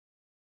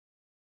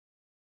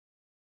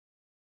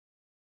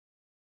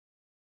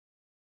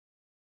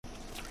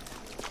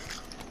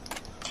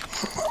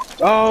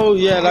Oh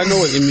yeah, I know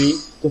what you mean.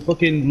 The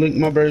fucking link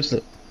my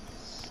bracelet.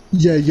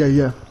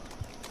 Yeah.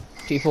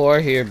 People are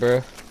here,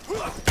 bro.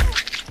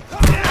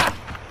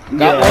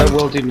 Yeah, I one.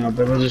 will do now,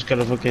 but I just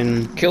gotta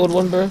fucking... Killed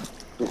one, bro.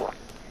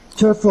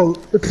 Careful.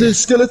 If there's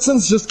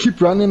skeletons, just keep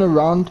running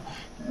around,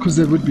 cause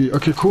there would be.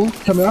 Okay, cool.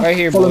 Come here. Right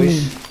here, Follow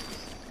boys.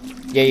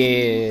 me.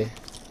 Yeah.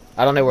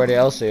 I don't know where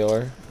else they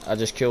are. I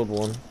just killed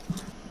one.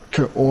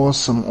 Okay,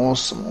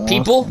 awesome.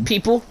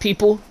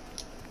 People.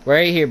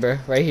 Right here, bro.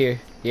 Right here.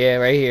 Yeah,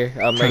 right here.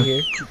 I'm right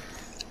here.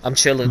 I'm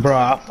chilling. Bro,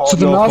 I thought So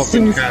the no last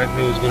fucking thing-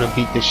 character was gonna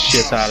beat the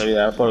shit out of me.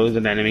 I thought it was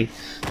an enemy.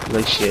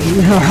 Like shit.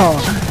 Yeah,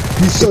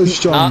 he's so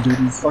strong, Knock. dude.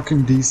 He's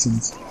fucking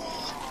decent.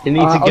 You need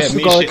to I get also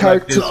me got a shit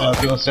like this character- so I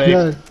feel safe.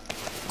 Yeah.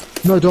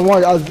 No, don't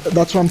worry.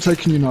 That's why I'm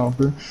taking you now,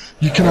 bro.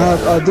 You can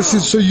have. This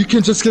is so you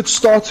can just get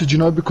started, you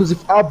know. Because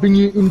if I bring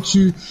you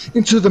into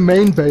the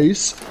main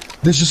base,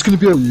 there's just gonna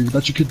be a you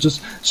that you could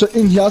just. So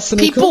in here,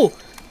 Seneca, People!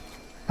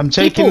 I'm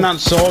taking that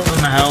sword and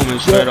the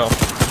helmet straight off.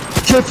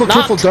 Careful,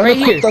 Knocked don't right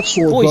equip here. that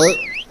sword, Boys.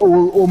 bro.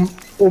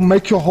 Or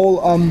make your whole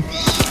I'll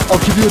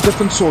give you a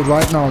different sword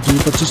right now,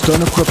 dude. But just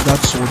don't equip that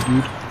sword,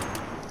 dude.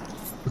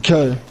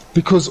 Okay.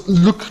 Because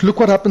look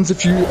what happens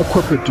if you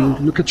equip it, dude.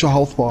 Look at your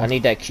health bar. I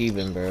need that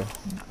Cuban, bro.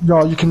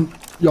 Yeah, you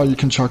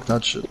can chuck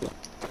that shit.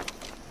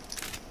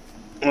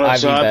 Well,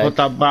 so be I back. put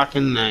that back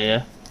in there,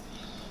 yeah?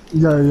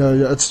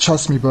 Yeah. It's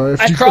trust me, bro.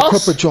 If I you cross.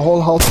 equip it, your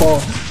whole health bar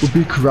will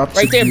be corrupted.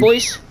 Right there, dude.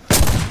 boys.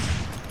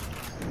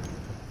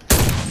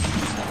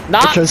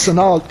 Knocked. Okay, so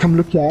now come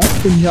look here.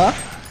 In here,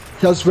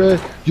 here's where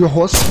your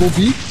horse will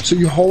be. So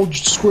you hold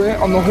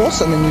square on the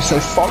horse and then you say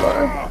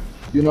follow.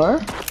 You know?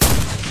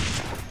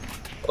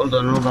 Hold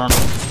on. I'm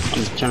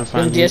just trying to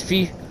find you.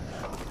 DSP.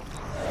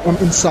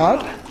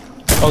 Inside.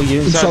 Oh,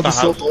 you're inside the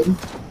this little house? building.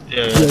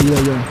 Yeah.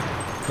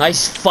 Yeah.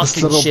 Nice This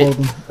fucking little shit.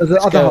 building. The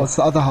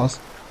other house.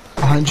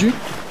 Behind you.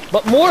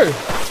 But more.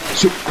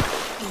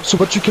 So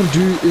what you can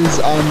do is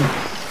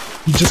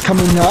you just come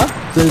in here.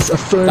 There's a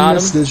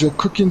furnace. him. There's your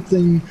cooking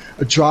thing,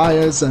 a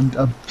dryers, and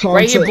a planter.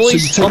 Right here,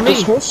 boys, So you on take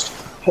this me. horse,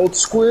 hold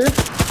square,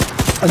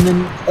 and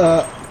then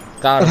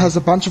Got it him. has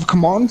a bunch of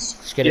commands.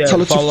 Let's get it.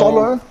 Tell it to follow.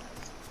 follow,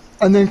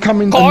 and then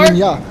come in. Car. And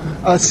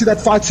then see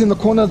that fighter in the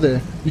corner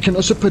there. You can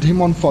also put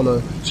him on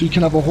follow, so you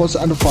can have a horse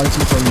and a fighter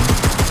for you.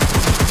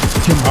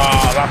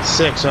 Oh, that's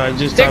sick. So I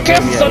just Take have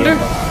care, him, Thunder.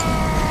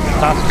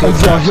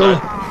 That's good.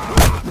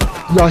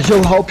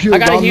 He'll help you I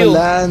gotta around the heal.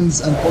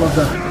 lands and all of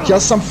that. He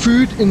has some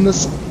food in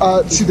this.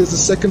 See, there's a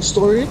second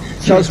story.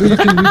 Here's where you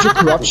can read your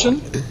corruption.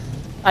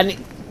 I need.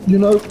 You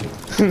know,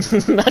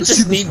 I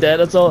just need that.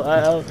 That's all.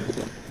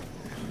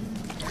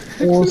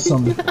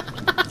 awesome.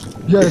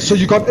 Yeah, so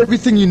you got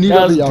everything you need That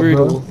over was here,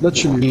 brutal. bro.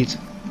 Literally.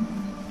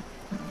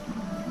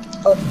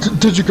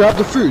 Did you grab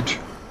the food?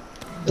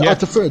 Yeah. At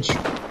the fridge.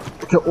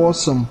 Okay,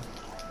 awesome.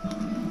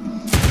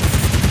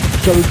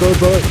 There we go,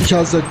 bro. He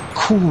has a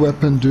cool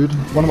weapon, dude.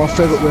 One of my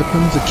favorite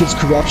weapons. It gives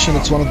corruption.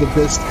 It's one of the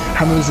best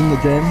hammers in the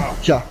game.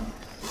 Yeah.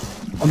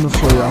 On the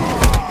floor,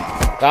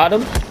 yeah. Got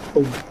him.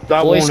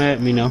 That Boys. won't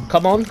hurt me, no.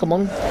 Come on.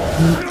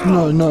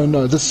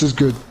 No. This is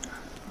good.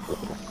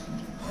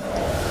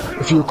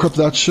 If you equip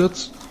that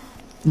shit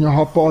in your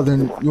hotbar,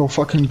 then you're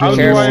fucking How good.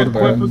 do I Careful,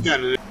 equip bro.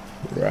 again?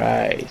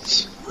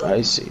 Right.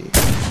 I see.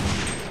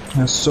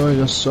 Yes,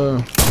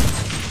 sir.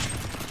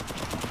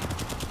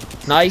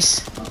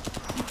 Nice.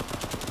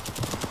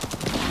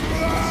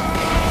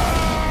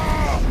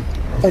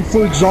 And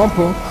for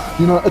example,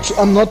 you know,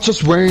 I'm not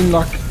just wearing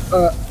like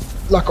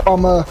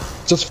armor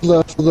just for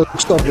the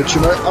stuff, but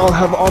you know, I'll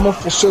have armor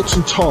for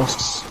certain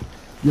tasks.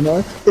 You know,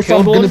 if Killed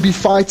I'm gonna one? be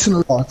fighting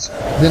a lot,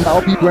 then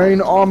I'll be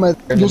wearing armor.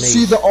 You'll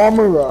see the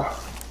armorer.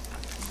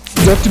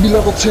 You have to be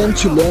level 10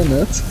 to learn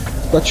it,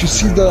 but you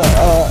see the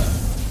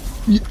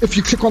if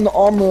you click on the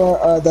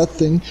armorer that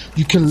thing,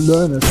 you can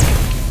learn it.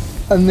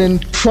 And then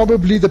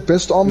probably the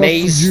best armor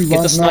Maze, for you get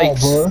the right now,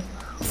 snipes. bro,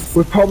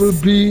 would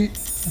probably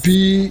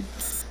be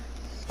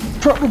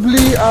Got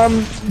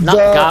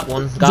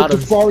one. Got the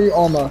him. Dafari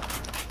armor.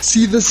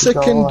 See the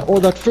second or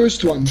that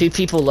first one? 2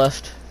 people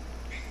left.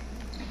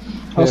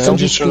 I'll I'm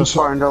send you just trying to screenshot.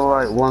 find out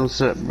like one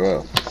set,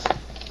 bro.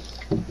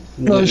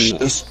 No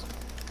shit. Let's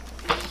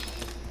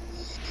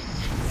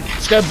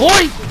go,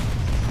 boy.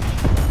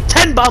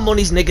 10 bomb on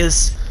these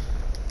niggas.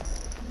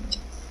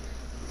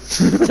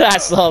 I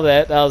saw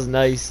that. That was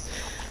nice.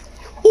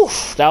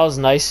 Oof, that was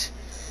nice.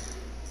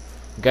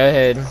 Go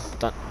ahead.